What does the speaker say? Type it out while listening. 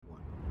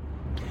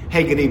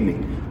Hey, good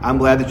evening. I'm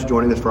glad that you're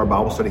joining us for our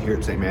Bible study here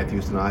at St.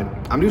 Matthew's tonight.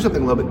 I'm doing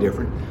something a little bit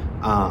different.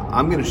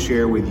 I'm going to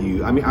share with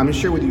you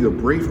a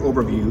brief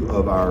overview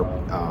of our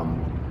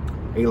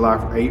 8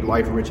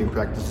 life enriching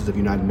practices of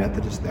United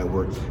Methodist that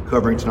we're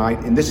covering tonight.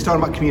 And this is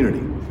talking about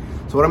community.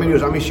 So what I'm going to do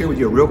is I'm going to share with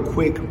you a real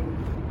quick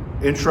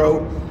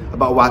intro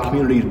about why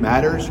community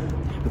matters.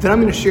 But then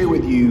I'm going to share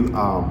with you,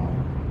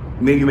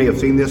 many of you may have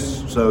seen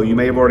this, so you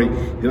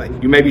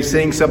may be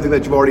seeing something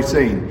that you've already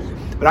seen.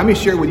 But I'm going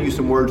to share with you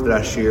some words that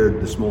I shared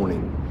this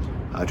morning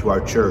to our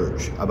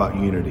church about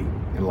unity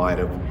in light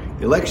of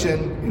the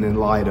election and in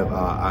light of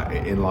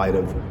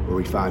where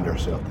we find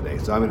ourselves today.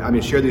 So I'm going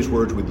to share these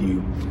words with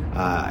you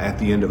at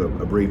the end of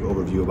a brief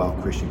overview about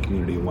Christian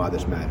community and why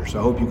this matters. So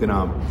I hope you can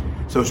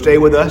so stay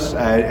with us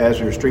as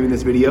we're streaming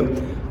this video,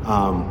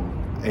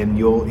 and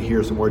you'll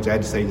hear some words I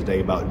had to say today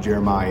about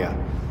Jeremiah.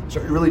 So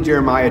really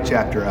Jeremiah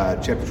chapter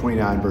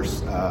 29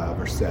 verse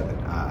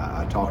 7.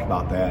 I talked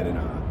about that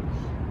and.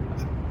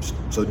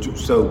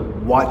 So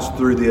watch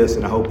through this,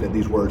 and I hope that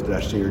these words that I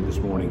shared this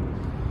morning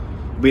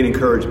will be an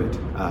encouragement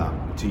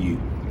to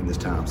you in this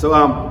time. So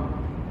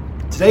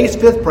today's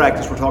fifth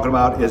practice we're talking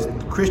about is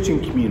Christian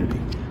community.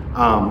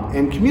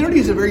 And community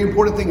is a very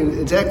important thing, and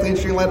it's actually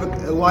interesting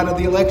in light of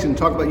the election,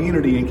 talk about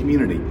unity and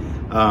community.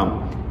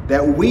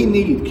 That we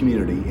need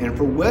community, and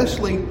for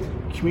Wesley,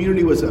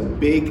 community was a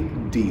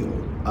big deal.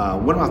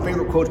 One of my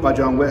favorite quotes by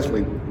John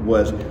Wesley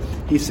was,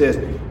 he says,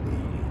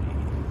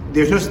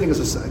 there's no such thing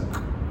as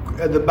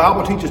the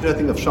Bible teaches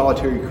nothing of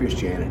solitary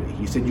Christianity.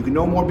 He said you can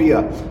no more be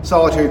a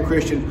solitary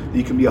Christian than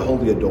you can be a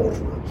holy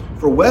adulterer.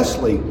 For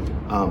Wesley,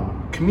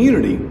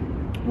 community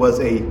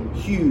was a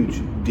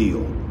huge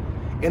deal.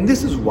 And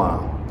this is why.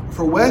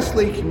 For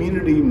Wesley,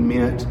 community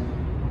meant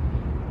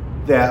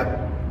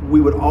that we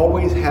would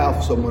always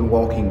have someone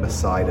walking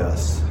beside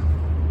us,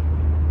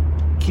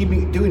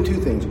 doing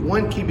two things.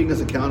 One, keeping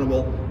us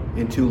accountable,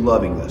 and two,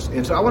 loving us.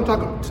 And so I want to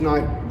talk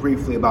tonight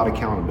briefly about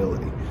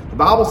accountability. The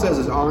Bible says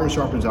as iron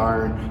sharpens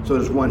iron, so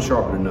does one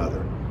sharpen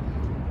another.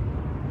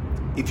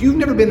 If you've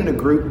never been in a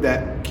group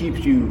that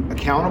keeps you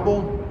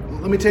accountable,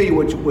 let me tell you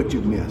what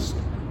you've missed.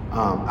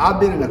 I've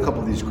been in a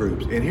couple of these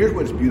groups, and here's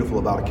what's beautiful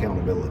about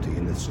accountability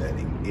in this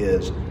setting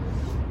is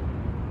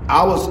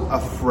I was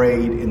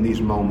afraid in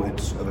these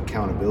moments of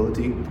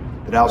accountability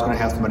that I was going to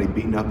have somebody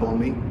beating up on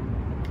me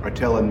or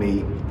telling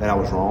me that I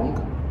was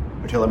wrong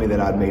or telling me that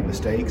I'd made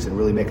mistakes and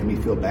really making me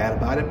feel bad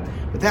about it.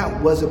 But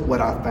that wasn't what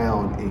I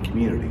found in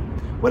community.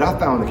 What I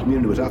found in the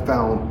community was I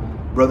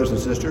found brothers and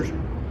sisters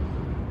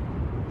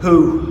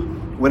who,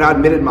 when I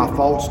admitted my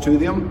faults to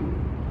them,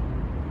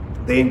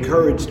 they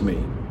encouraged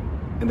me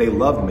and they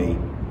loved me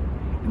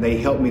and they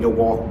helped me to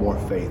walk more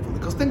faithfully.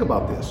 Because think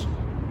about this.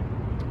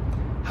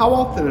 How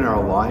often in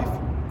our life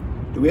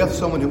do we have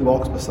someone who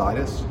walks beside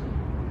us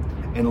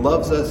and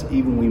loves us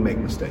even when we make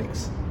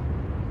mistakes?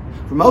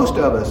 For most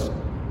of us,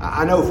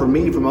 I know for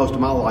me, for most of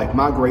my life,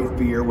 my great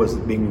fear was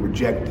being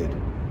rejected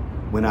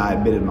when I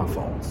admitted my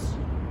faults.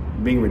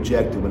 Being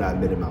rejected when I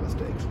admitted my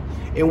mistakes.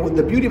 And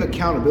the beauty of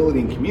accountability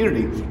in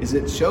community is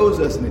it shows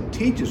us and it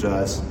teaches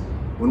us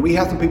when we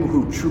have some people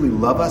who truly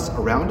love us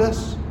around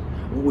us,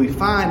 what we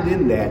find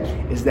in that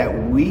is that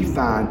we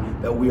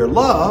find that we are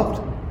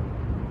loved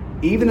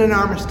even in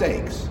our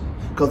mistakes.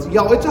 Because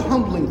y'all, it's a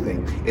humbling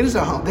thing.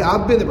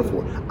 I've been there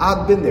before.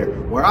 I've been there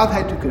where I've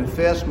had to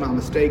confess my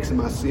mistakes and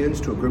my sins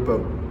to a group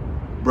of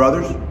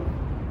brothers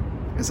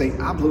and say,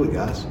 I blew it,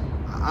 guys.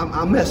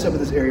 I messed up in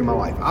this area of my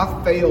life.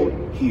 I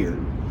failed here.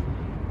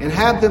 And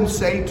have them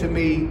say to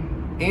me,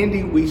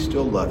 Andy, we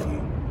still love you.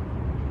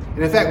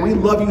 And in fact, we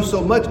love you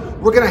so much,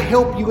 we're going to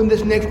help you in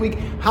this next week.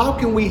 How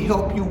can we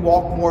help you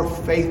walk more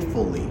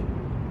faithfully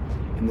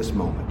in this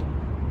moment?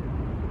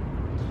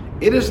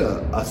 It is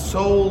a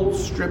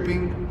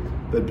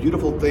soul-stripping but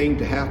beautiful thing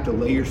to have to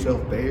lay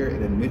yourself bare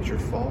and admit your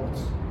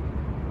faults.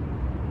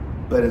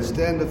 But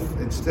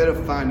instead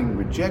of finding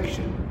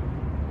rejection,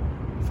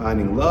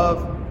 finding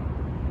love,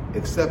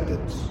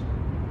 acceptance,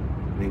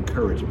 and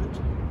encouragement.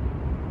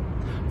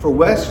 For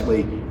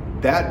Wesley,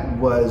 that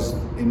was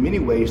in many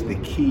ways the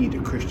key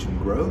to Christian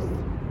growth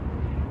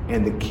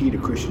and the key to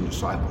Christian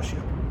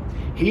discipleship.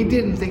 He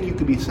didn't think you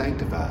could be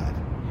sanctified.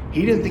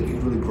 He didn't think you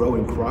could really grow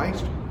in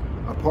Christ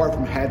apart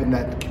from having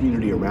that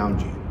community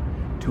around you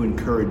to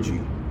encourage you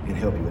and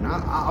help you. And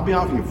I'll be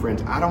honest with you,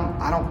 friends,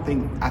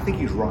 I think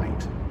he's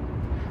right.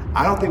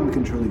 I don't think we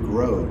can truly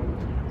grow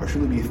or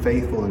truly be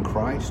faithful in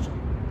Christ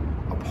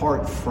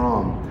apart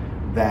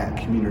from that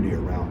community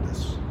around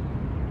us.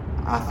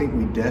 I think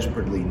we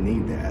desperately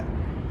need that,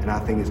 and I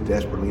think it's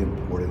desperately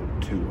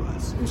important to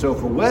us. And so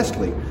for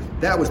Wesley,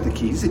 that was the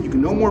key. He said you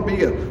can no more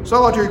be a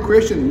solitary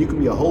Christian than you can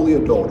be a holy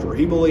adulterer.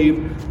 He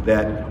believed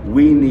that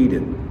we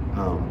needed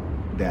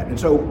that. And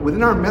so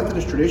within our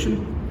Methodist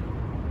tradition,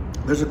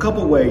 there's a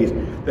couple ways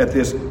that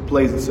this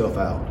plays itself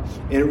out.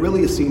 And it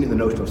really is seen in the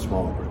notion of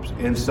small groups.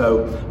 And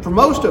so for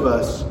most of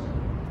us,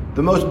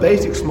 the most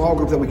basic small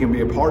group that we can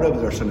be a part of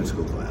is our Sunday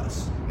school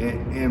class.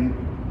 And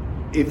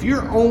if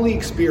your only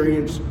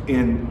experience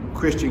in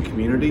Christian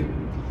community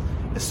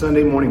is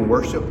Sunday morning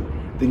worship,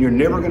 then you're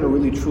never going to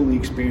really truly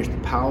experience the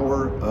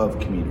power of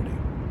community.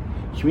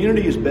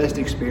 Community is best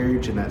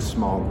experienced in that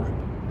small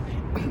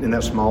group, in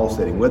that small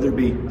setting, whether it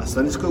be a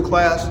Sunday school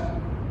class,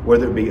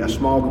 whether it be a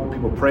small group of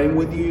people praying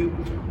with you,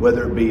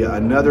 whether it be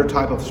another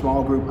type of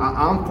small group.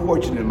 I'm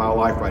fortunate in my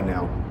life right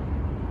now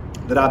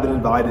that I've been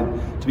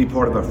invited to be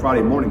part of a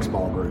Friday morning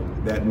small group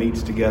that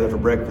meets together for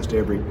breakfast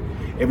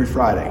every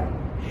Friday.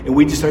 And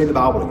we just study the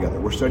Bible together.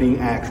 We're studying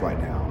Acts right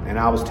now. And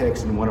I was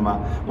texting one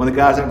of the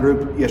guys in that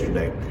group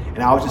yesterday, and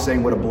I was just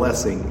saying what a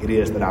blessing it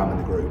is that I'm in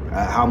the group,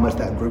 how much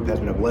that group has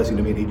been a blessing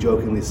to me. And he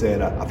jokingly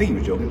said, I think he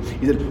was joking,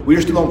 he said,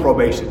 we're still on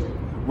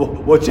probation.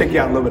 We'll check you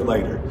out a little bit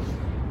later.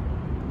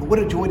 But what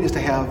a joy it is to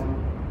have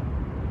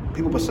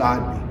people beside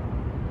me,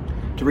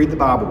 to read the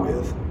Bible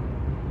with,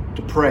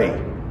 to pray,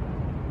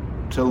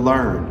 to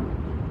learn,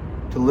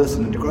 to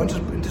listen, and to grow,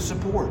 and to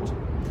support.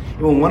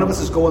 And when one of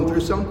us is going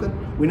through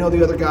something, we know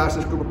the other guys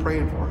in this group are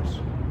praying for us.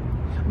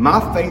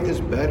 My faith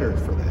is better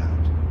for that.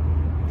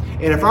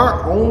 And if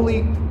our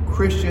only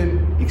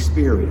Christian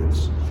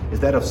experience is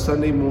that of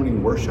Sunday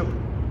morning worship,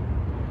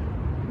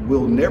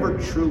 we'll never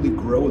truly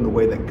grow in the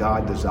way that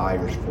God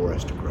desires for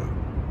us to grow.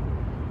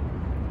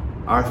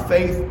 Our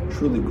faith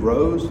truly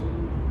grows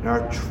and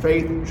our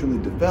faith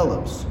truly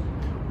develops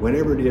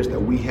whenever it is that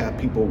we have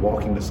people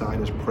walking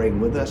beside us, praying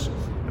with us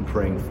and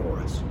praying for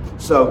us.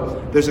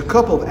 So there's a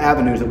couple of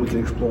avenues that we can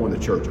explore in the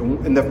church.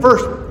 And the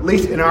first, at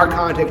least in our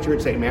context here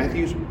at St.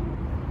 Matthew's,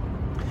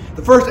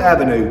 the first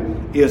avenue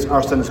is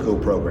our Sunday school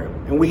program.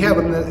 And we have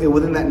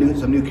within that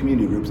some new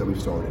community groups that we've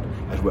started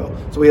as well.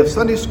 So we have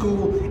Sunday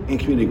school and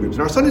community groups.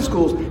 And our Sunday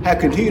schools have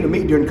continued to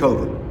meet during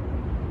COVID.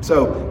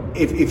 So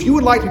if you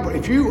would like to,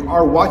 if you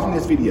are watching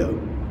this video,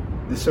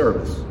 this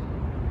service,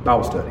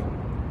 Bible study,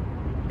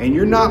 and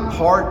you're not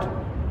part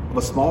of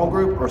a small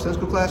group or a Sunday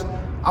school class,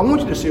 I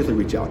want you to seriously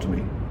reach out to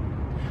me.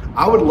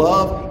 I would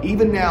love,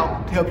 even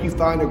now, to help you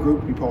find a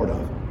group to be part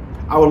of.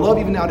 I would love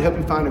even now to help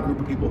you find a group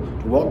of people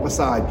to walk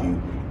beside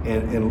you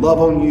and love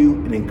on you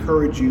and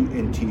encourage you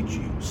and teach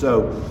you.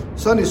 So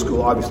Sunday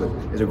school, obviously,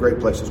 is a great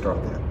place to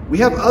start that. We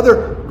have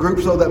other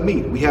groups, though, that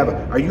meet. We have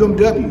our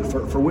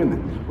UMW for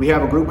women. We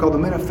have a group called the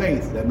Men of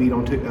Faith that meet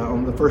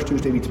on the first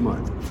Tuesday of each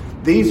month.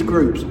 These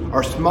groups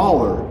are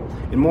smaller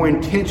and more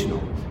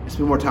intentional.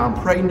 Spend more time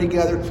praying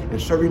together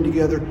and serving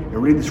together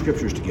and reading the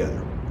scriptures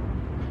together.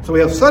 So we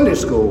have Sunday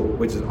school,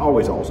 which is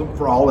always awesome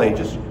for all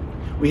ages.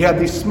 We have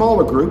these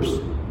smaller groups.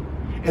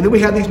 And then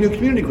we have these new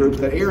community groups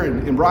that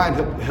Aaron and Brian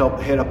help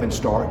head up and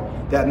start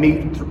that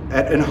meet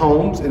in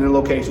homes and in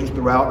locations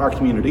throughout our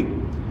community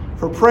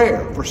for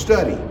prayer, for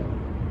study,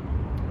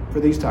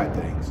 for these type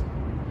things.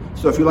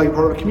 So if you'd like to be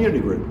part of a community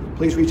group,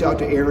 please reach out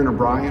to Aaron or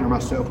Brian or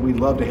myself. We'd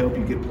love to help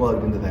you get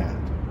plugged into that.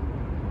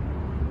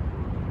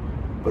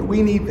 But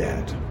we need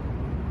that.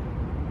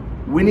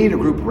 We need a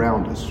group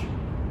around us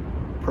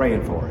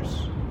praying for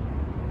us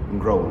and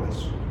growing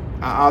us.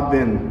 I've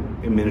been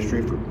in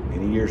ministry for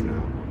many years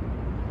now.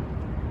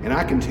 And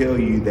I can tell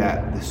you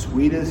that the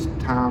sweetest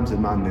times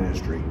in my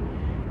ministry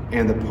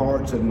and the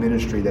parts of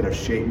ministry that have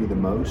shaped me the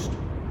most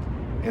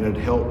and have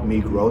helped me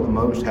grow the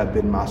most have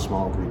been my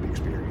small group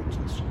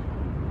experiences.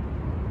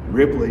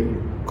 Ripley,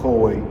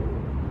 Coy,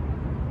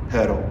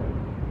 Huddle,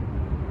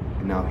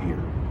 and now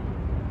here.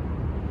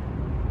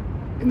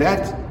 And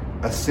that's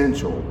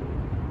essential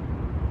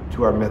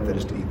to our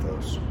Methodist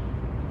ethos.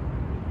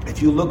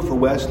 If you look for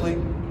Wesley,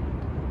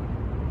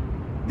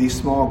 these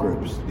small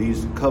groups,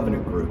 these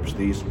covenant groups,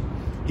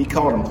 he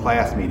called them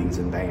class meetings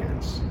and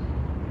bands.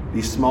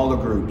 These smaller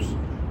groups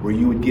where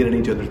you would get in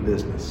each other's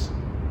business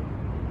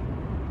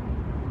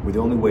were the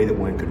only way that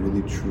one could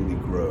really truly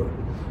grow.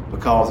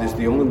 Because it's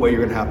the only way you're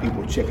going to have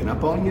people checking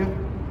up on you,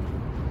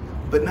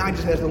 but not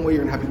just that's the only way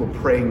you're going to have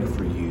people praying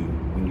for you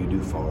when you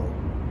do fall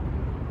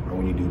or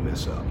when you do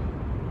mess up.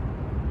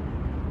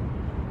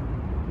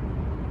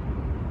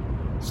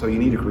 So you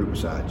need a group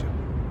beside you.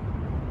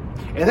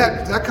 And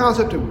that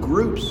concept of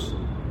groups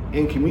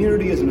and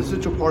community is an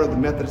essential part of the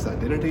Methodist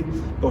identity,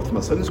 both from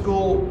a Sunday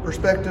school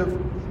perspective,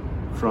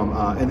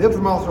 and then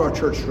from also our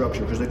church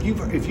structure. Because if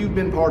you've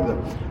been part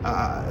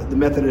of the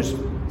Methodist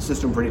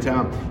system for any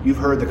time, you've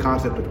heard the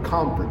concept of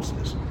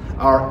conferences.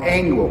 Our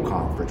annual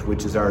conference,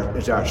 which is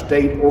our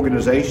state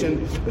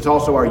organization, it's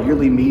also our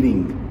yearly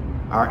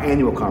meeting, our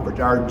annual conference,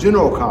 our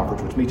general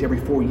conference, which meets every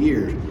 4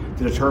 years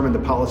to determine the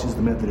policies of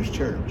the Methodist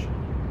Church,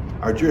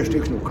 our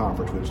jurisdictional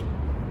conference,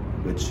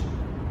 which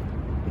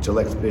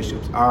elects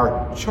bishops,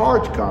 our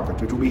charge conference,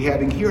 which we'll be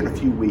having here in a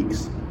few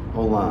weeks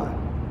online,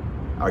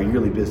 our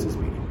yearly business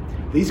meeting.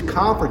 These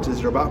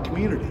conferences are about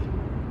community.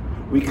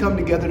 We come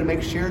together to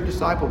make shared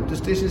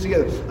decisions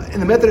together. In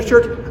the Methodist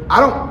Church, I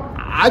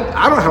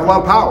don't have a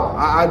lot of power.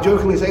 I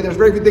jokingly say there's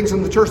very few things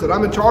in the church that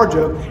I'm in charge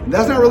of, and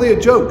that's not really a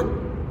joke.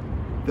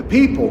 The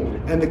people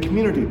and the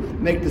community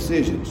make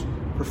decisions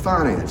for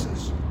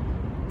finances,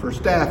 for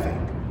staffing,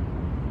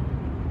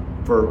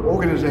 for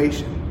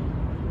organization.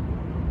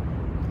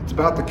 It's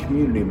about the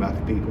community, about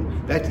the people.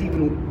 That's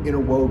even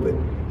interwoven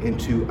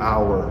into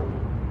our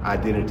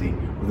identity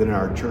within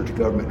our church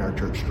government and our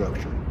church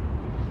structure.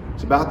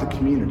 It's about the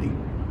community.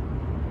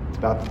 It's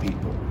about the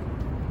people.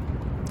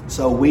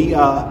 So we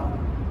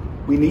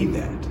need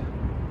that.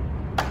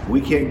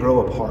 We can't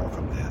grow apart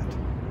from that.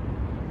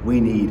 We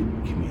need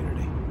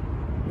community.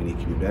 We need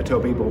community. I tell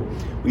people,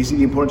 we see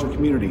the importance of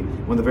community.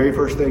 One of the very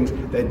first things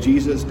that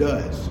Jesus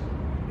does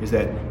is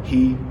that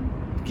he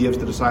gives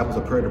the disciples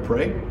a prayer to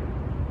pray.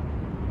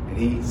 And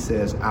he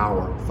says,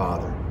 "Our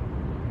Father."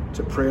 It's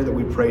a prayer that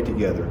we pray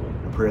together,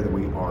 a prayer that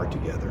we are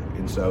together.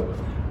 And so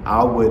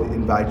I would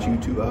invite you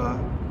to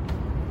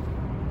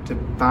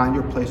find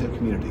your place of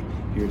community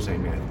here at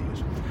St.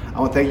 Matthew's. I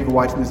want to thank you for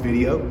watching this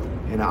video,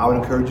 and I would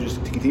encourage you to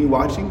continue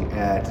watching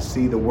to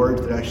see the words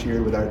that I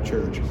shared with our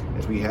church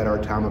as we had our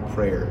time of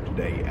prayer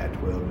today at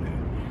 12 noon.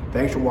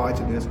 Thanks for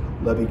watching this.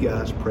 Love you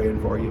guys. Praying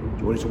for you.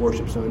 Join us at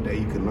Worship Sunday.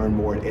 You can learn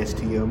more at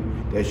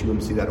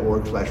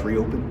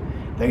stm-umc.org/reopen.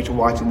 Thanks for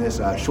watching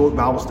this short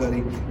Bible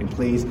study, and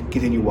please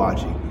continue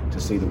watching to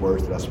see the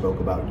words that I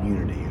spoke about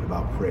unity and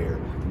about prayer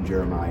from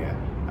Jeremiah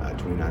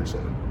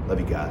 29:7.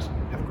 Love you guys.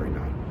 Have a great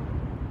night.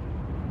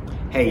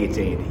 Hey, it's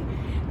Andy.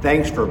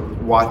 Thanks for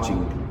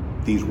watching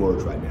these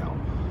words right now.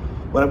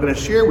 What I'm going to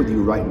share with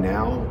you right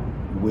now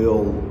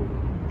will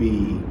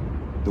be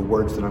the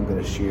words that I'm going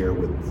to share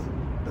with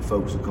the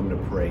folks who come to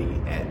pray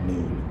at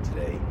noon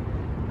today,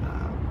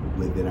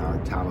 within our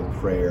time of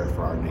prayer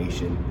for our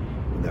nation,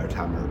 with our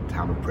time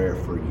of prayer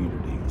for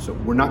unity. So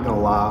we're not going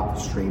to live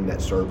stream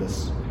that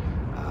service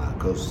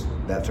because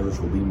that service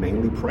will be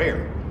mainly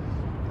prayer.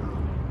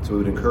 So we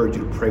would encourage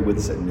you to pray with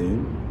us at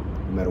noon,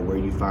 no matter where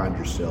you find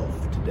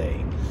yourself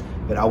today.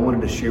 But I wanted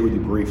to share with you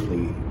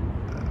briefly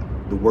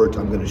the words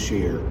I'm going to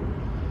share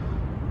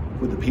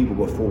with the people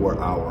before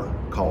our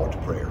call to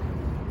prayer.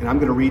 And I'm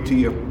going to read to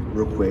you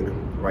real quick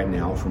right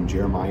now from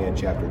Jeremiah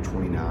chapter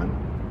 29,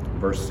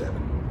 verse 7.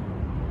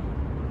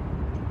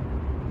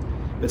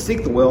 "But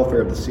seek the welfare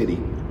of the city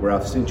where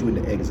I've sent you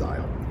into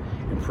exile,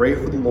 and pray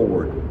for the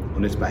Lord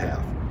on its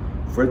behalf.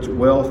 For in its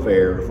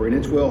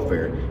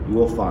welfare you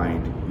will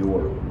find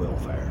your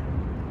welfare."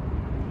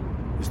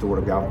 It's the word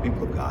of God for the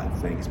people of God.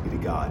 Thanks be to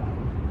God.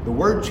 The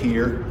words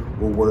here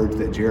were words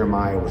that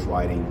Jeremiah was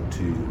writing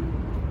to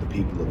the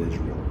people of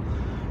Israel.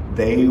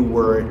 They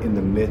were in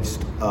the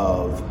midst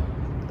of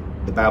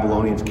the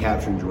Babylonians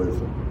capturing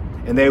Jerusalem,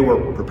 and they were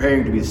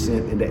preparing to be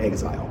sent into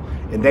exile.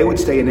 And they would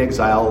stay in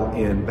exile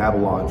in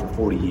Babylon for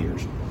 40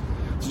 years.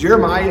 So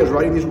Jeremiah is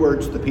writing these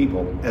words to the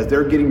people as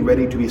they're getting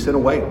ready to be sent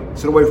away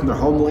from their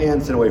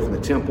homeland, sent away from the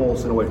temple,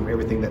 sent away from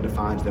everything that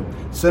defines them,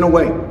 sent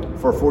away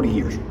for 40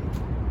 years.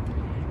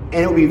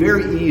 And it would be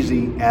very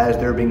easy as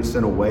they're being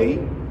sent away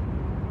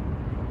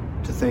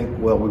to think,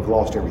 well, we've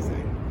lost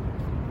everything.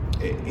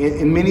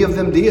 And many of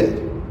them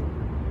did.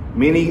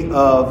 Many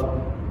of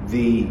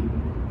the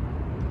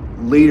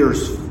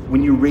leaders,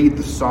 when you read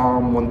the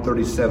Psalm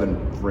 137,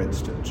 for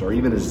instance, or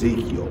even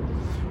Ezekiel,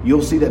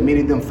 you'll see that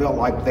many of them felt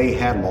like they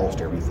had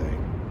lost everything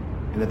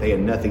and that they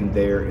had nothing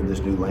there in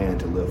this new land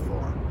to live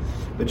for.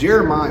 But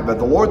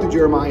the Lord through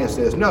Jeremiah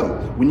says, no,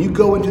 when you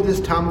go into this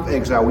time of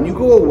exile, when you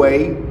go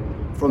away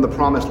from the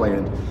promised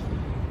land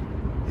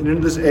and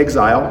into this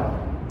exile,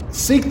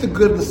 seek the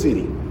good of the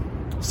city.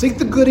 Seek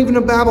the good even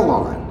of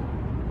Babylon.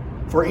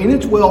 For in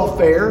its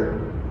welfare,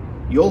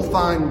 you'll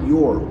find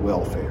your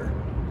welfare.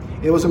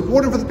 It was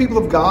important for the people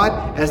of God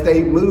as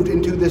they moved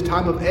into this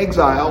time of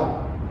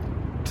exile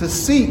to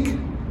seek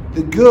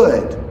the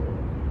good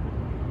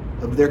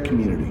of their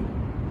community.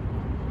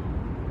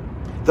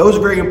 Those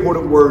are very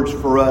important words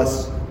for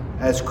us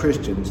as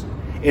Christians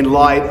in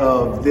light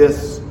of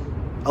this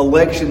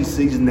election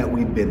season that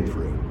we've been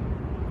through.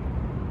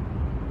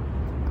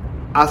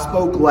 I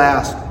spoke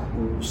last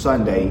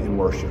Sunday in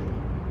worship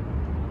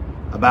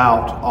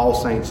about All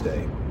Saints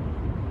Day.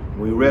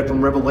 We read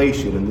from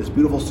Revelation in this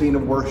beautiful scene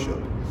of worship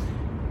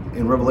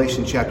in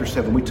Revelation chapter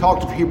 7. We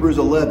talked of Hebrews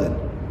 11,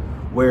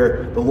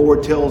 where the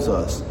Lord tells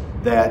us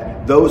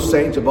that those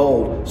saints of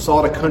old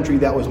sought a country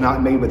that was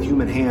not made with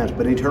human hands,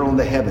 but eternal in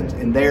the heavens.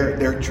 And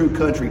their true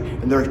country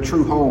and their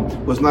true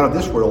home was not of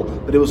this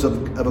world, but it was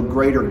of a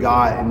greater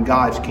God and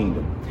God's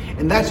kingdom.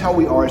 And that's how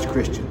we are as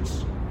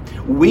Christians.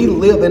 We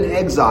live in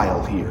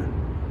exile here.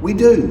 We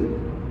do.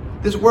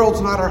 This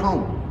world's not our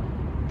home.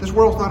 This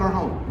world's not our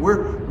home.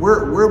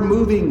 We're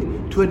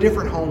moving to a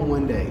different home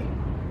one day.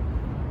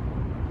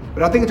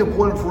 But I think it's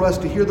important for us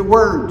to hear the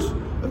words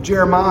of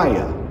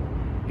Jeremiah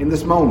in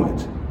this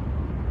moment.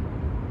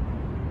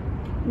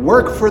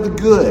 Work for the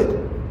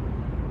good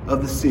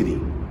of the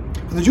city.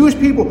 For the Jewish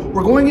people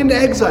were going into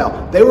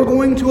exile. They were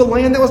going to a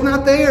land that was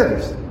not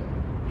theirs.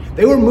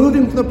 They were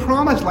moving from the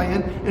promised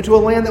land into a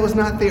land that was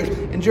not theirs.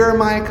 And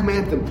Jeremiah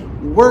commanded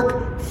them,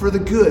 work for the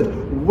good.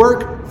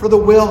 Work for the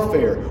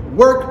welfare.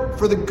 Work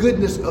for the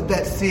goodness of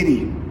that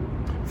city.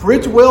 For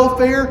its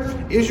welfare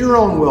is your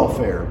own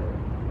welfare.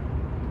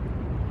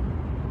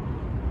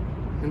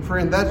 And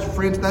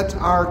friends, that's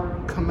our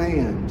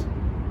command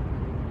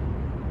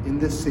in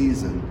this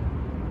season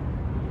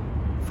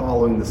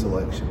following this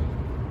election.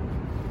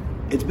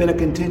 It's been a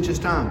contentious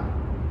time.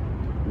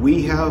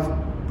 We have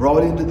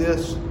brought into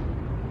this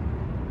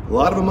a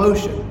lot of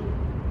emotion,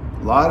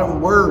 a lot of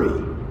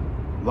worry,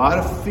 a lot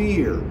of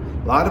fear,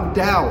 a lot of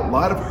doubt, a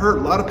lot of hurt,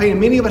 a lot of pain.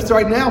 And many of us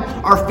right now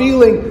are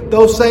feeling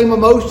those same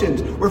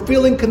emotions. We're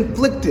feeling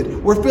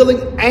conflicted. We're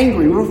feeling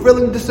angry. We're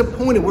feeling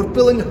disappointed. We're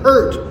feeling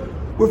hurt.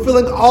 We're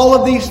feeling all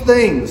of these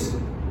things.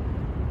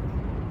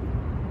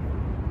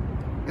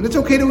 And it's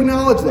okay to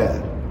acknowledge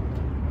that.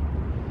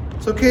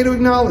 It's okay to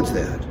acknowledge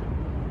that.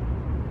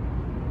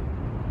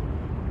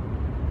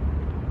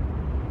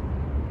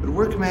 But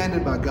we're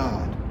commanded by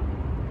God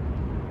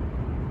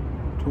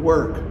to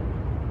work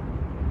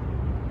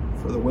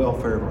for the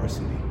welfare of our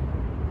city.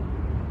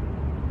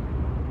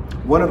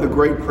 One of the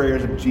great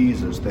prayers of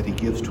Jesus that he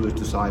gives to his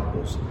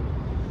disciples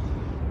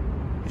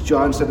is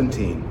John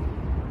 17.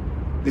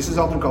 This is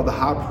often called the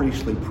high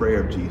priestly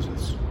prayer of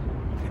Jesus.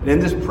 And in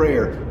this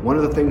prayer, one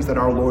of the things that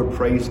our Lord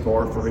prays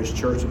for his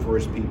church and for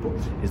his people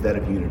is that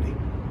of unity.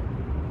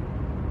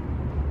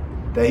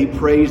 That he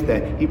prays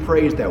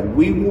that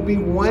we will be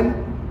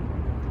one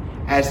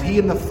as he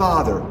and the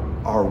Father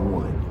are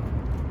one.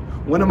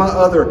 One of my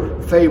other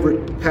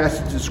favorite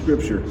passages of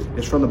Scripture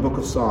is from the book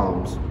of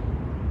Psalms.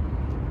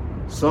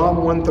 Psalm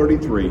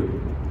 133,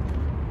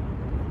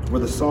 where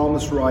the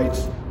psalmist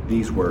writes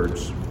these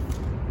words.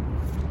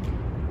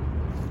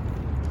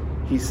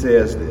 He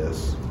says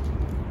this: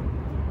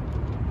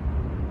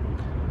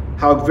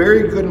 "How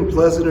very good and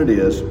pleasant it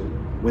is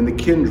when the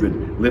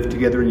kindred live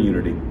together in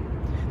unity.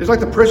 It's like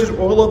the precious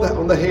oil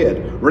on the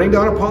head, running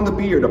down upon the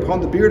beard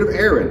of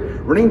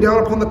Aaron, running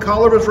down upon the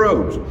collar of his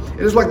robes.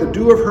 It is like the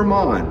dew of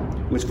Hermon,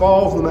 which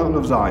falls on the mountain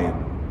of Zion.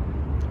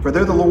 For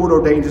there the Lord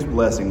ordains his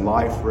blessing,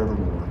 life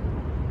forevermore."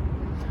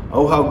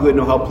 Oh, how good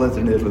and oh, how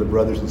pleasant it is when the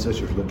brothers and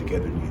sisters live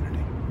together in unity.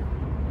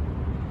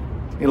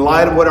 In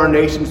light of what our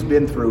nation's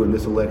been through in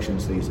this election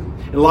season,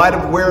 in light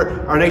of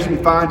where our nation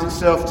finds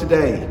itself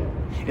today,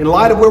 in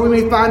light of where we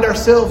may find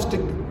ourselves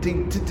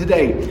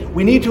today,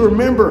 we need to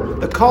remember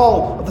the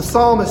call of the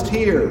psalmist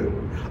here.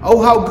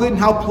 Oh, how good and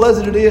how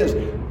pleasant it is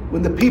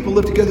when the people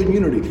live together in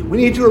unity. We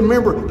need to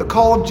remember the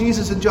call of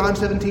Jesus in John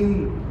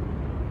 17,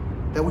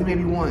 that we may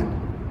be one.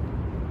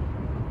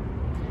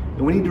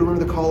 And we need to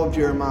remember the call of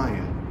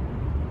Jeremiah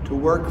to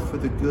work for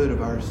the good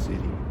of our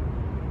city.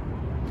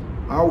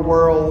 Our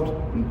world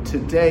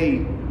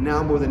today,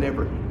 now more than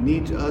ever,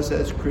 needs us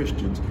as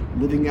Christians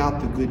living out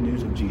the good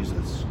news of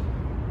Jesus.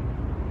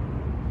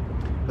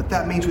 But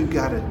that means we've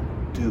got to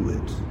do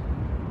it.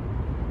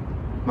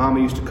 Mama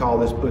used to call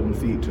this putting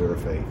feet to her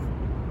faith.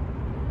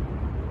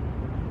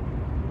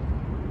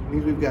 It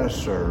means we've got to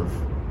serve.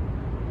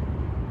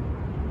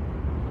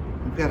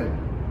 We've got to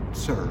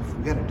serve.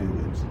 We've got to do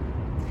it.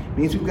 It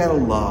means we've got to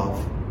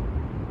love.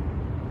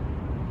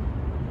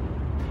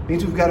 It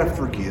means we've got to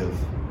forgive.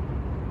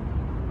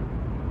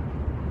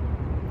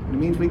 It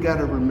means we've got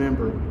to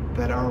remember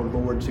that our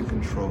Lord's in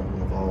control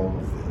of all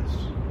of this.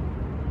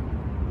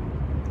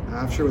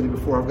 I've shared with you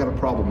before, I've got a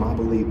problem. I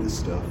believe this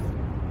stuff.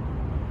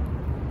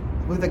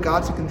 I believe that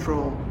God's in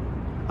control.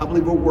 I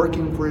believe we're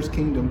working for his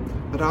kingdom.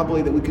 But I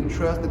believe that we can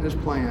trust in his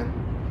plan,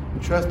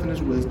 and trust in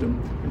his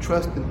wisdom, and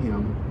trust in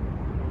him.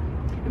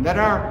 And that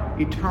our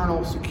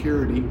eternal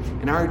security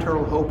and our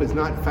eternal hope is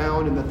not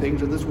found in the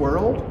things of this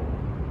world.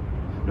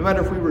 No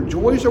matter if we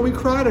rejoice or we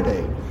cry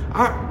today,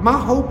 my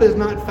hope is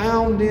not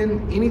found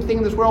in anything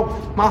in this world.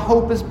 My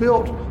hope is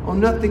built on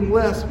nothing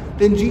less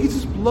than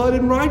Jesus' blood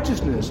and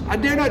righteousness. I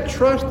dare not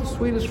trust the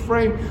sweetest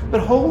frame,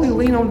 but wholly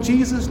lean on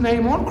Jesus'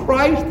 name. On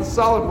Christ, the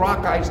solid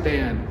rock I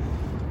stand.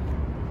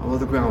 Although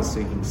the ground is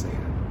sinking sand.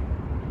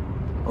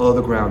 Although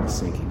the ground is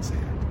sinking sand.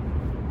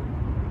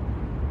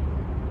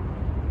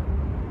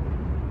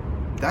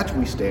 That's where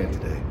we stand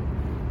today.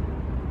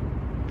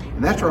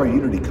 And that's where our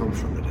unity comes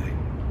from today.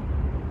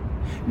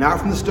 Not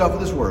from the stuff of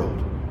this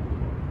world,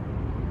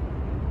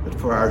 but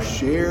for our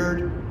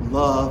shared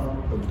love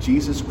of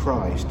Jesus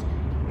Christ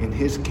and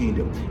his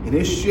kingdom. And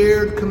his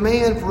shared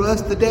command for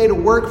us today to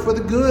work for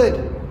the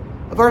good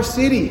of our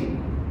city.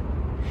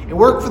 And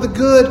work for the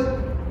good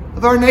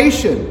of our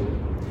nation.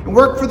 And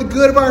work for the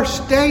good of our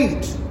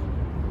state.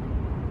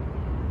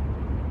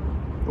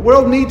 The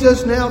world needs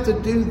us now to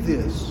do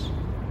this.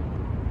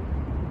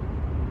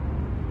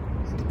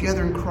 And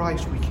together in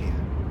Christ we can.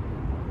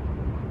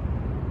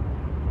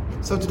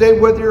 So today,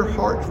 whether your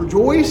hearts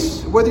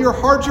rejoice, whether your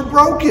hearts are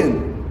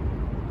broken,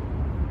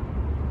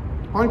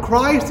 on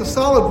Christ, the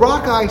solid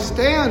rock I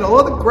stand,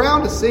 although the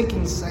ground is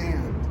sinking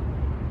sand.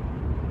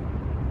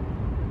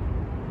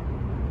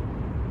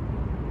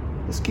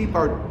 Let's keep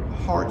our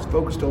hearts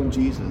focused on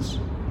Jesus.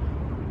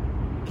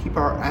 Keep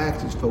our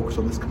actions focused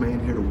on this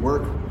command here to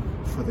work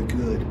for the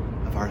good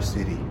of our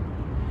city.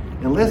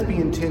 And let's be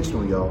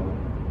intentional, y'all,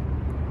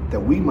 that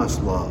we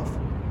must love.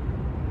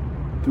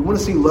 If we want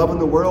to see love in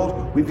the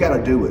world, we've got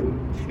to do it.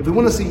 If we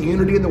want to see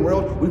unity in the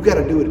world, we've got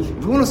to do it.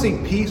 If we want to see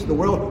peace in the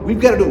world, we've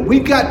got to do it.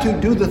 We've got to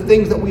do the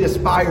things that we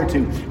aspire to.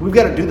 We've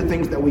got to do the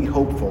things that we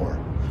hope for.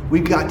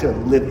 We've got to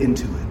live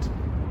into it.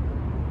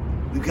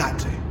 We've got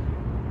to.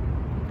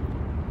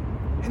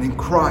 And in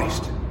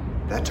Christ,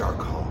 that's our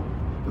call.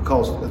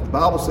 Because as the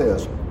Bible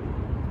says,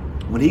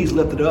 When he's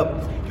lifted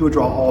up, he will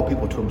draw all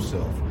people to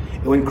himself.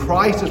 And when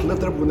Christ is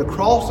lifted up, when the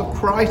cross of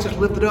Christ is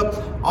lifted up,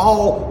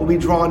 all will be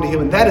drawn to him.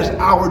 And that is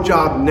our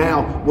job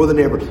now more than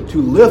ever,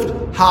 to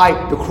lift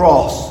high the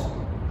cross.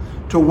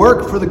 To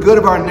work for the good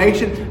of our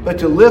nation, but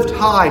to lift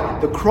high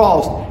the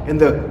cross and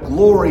the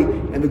glory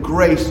and the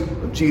grace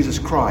of Jesus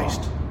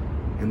Christ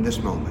in this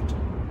moment.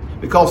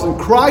 Because when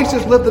Christ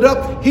is lifted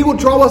up, he will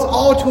draw us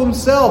all to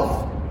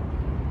himself.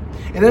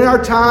 And in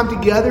our time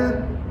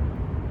together,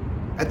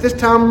 at this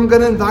time I'm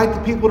going to invite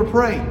the people to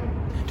pray.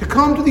 To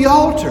come to the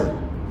altar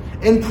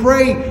and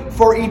pray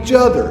for each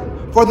other,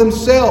 for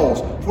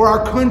themselves, for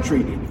our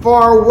country, for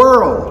our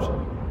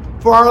world,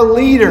 for our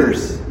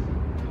leaders,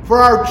 for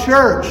our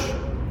church,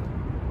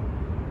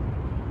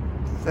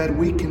 that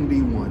we can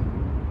be one.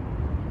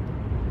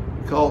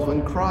 Because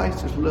when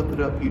Christ is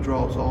lifted up, he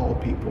draws all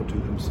people to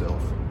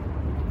himself.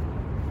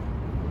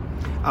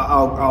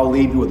 I'll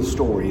leave you with a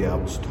story I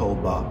was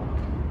told by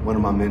one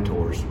of my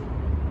mentors.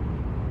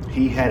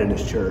 He had in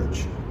his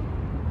church,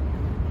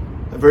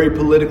 a very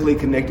politically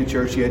connected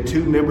church. He had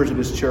two members of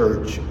his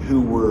church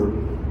who were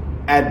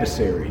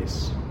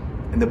adversaries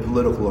in the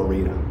political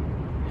arena.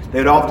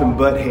 They'd often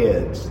butt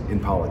heads in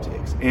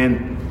politics.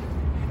 And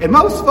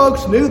most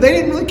folks knew they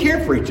didn't really care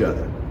for each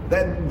other.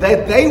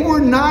 That they were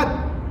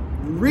not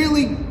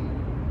really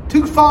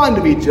too fond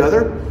of each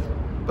other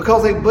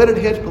because they butted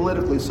heads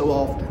politically so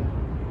often.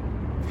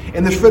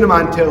 And this friend of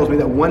mine tells me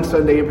that one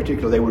Sunday in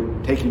particular, they were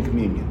taking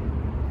communion.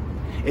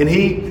 And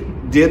he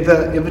did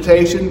the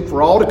invitation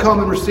for all to come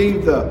and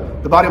receive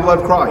the body and blood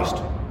of Christ.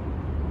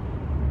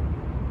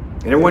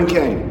 And everyone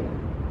came.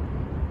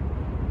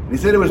 And he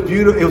said it was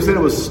beautiful. He said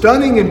it was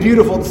stunning and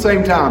beautiful at the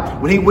same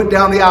time. When he went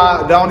down the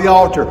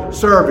altar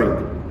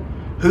serving,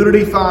 who did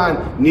he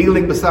find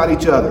kneeling beside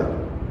each other?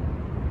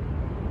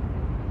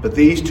 But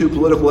these two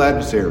political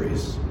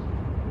adversaries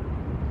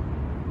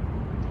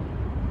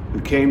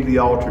who came to the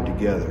altar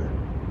together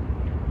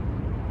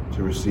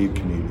to receive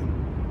communion.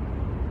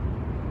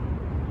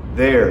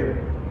 There,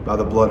 by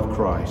the blood of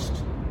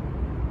Christ,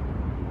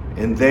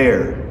 and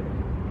there,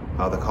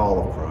 by the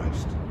call of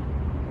Christ,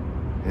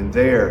 and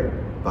there,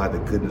 by the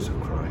goodness of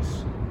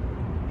Christ,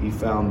 he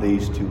found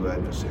these two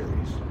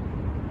adversaries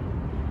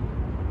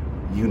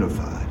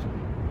unified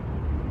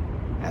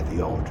at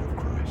the altar of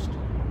Christ.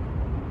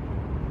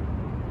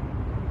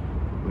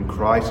 When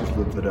Christ is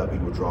lifted up, he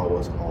will draw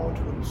us all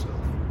to himself.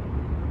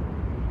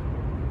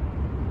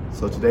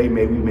 So today,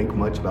 may we make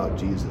much about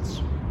Jesus.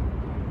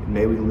 And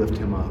may we lift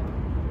him up.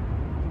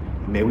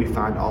 And may we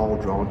find all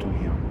drawn to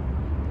him.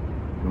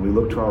 When we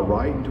look to our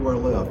right and to our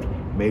left,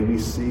 may we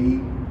see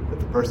that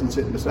the person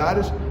sitting beside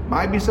us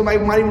might be somebody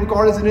we might even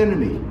regard as an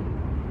enemy.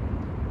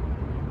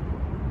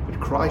 But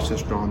Christ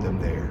has drawn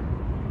them there.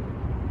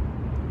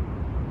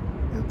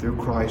 And through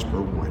Christ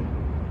we're one.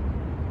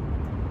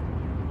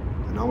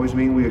 Doesn't always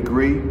mean we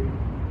agree.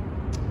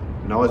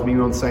 Doesn't always mean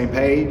we're on the same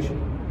page.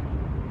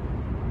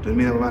 Doesn't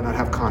mean that we might not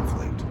have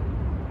conflict.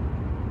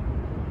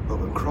 But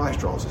when Christ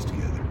draws us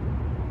together,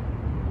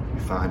 we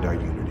find our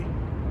unity.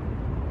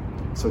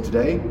 So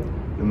today,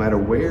 no matter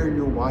where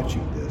you're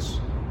watching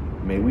this,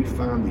 may we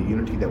find the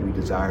unity that we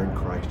desire in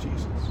Christ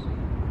Jesus.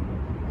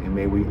 And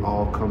may we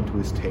all come to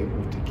his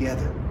table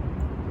together.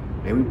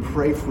 May we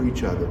pray for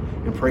each other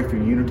and pray for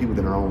unity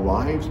within our own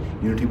lives,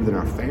 unity within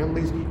our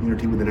families,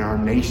 unity within our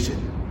nation.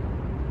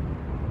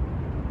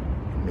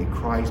 And may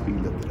Christ be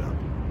lifted up.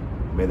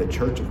 May the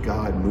church of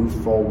God move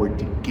forward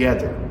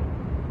together,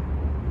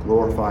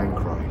 glorifying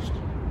Christ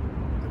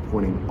and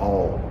pointing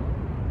all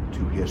to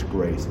his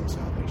grace and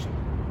salvation.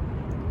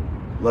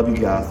 Love you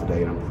guys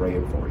today, and I'm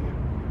praying for you.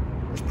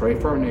 Let's pray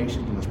for our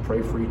nation, and let's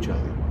pray for each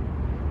other.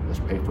 Let's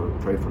pray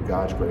for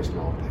God's grace in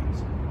all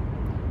things.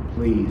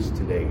 Please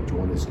today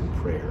join us in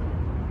prayer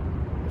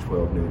at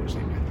 12 noon.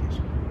 Amen.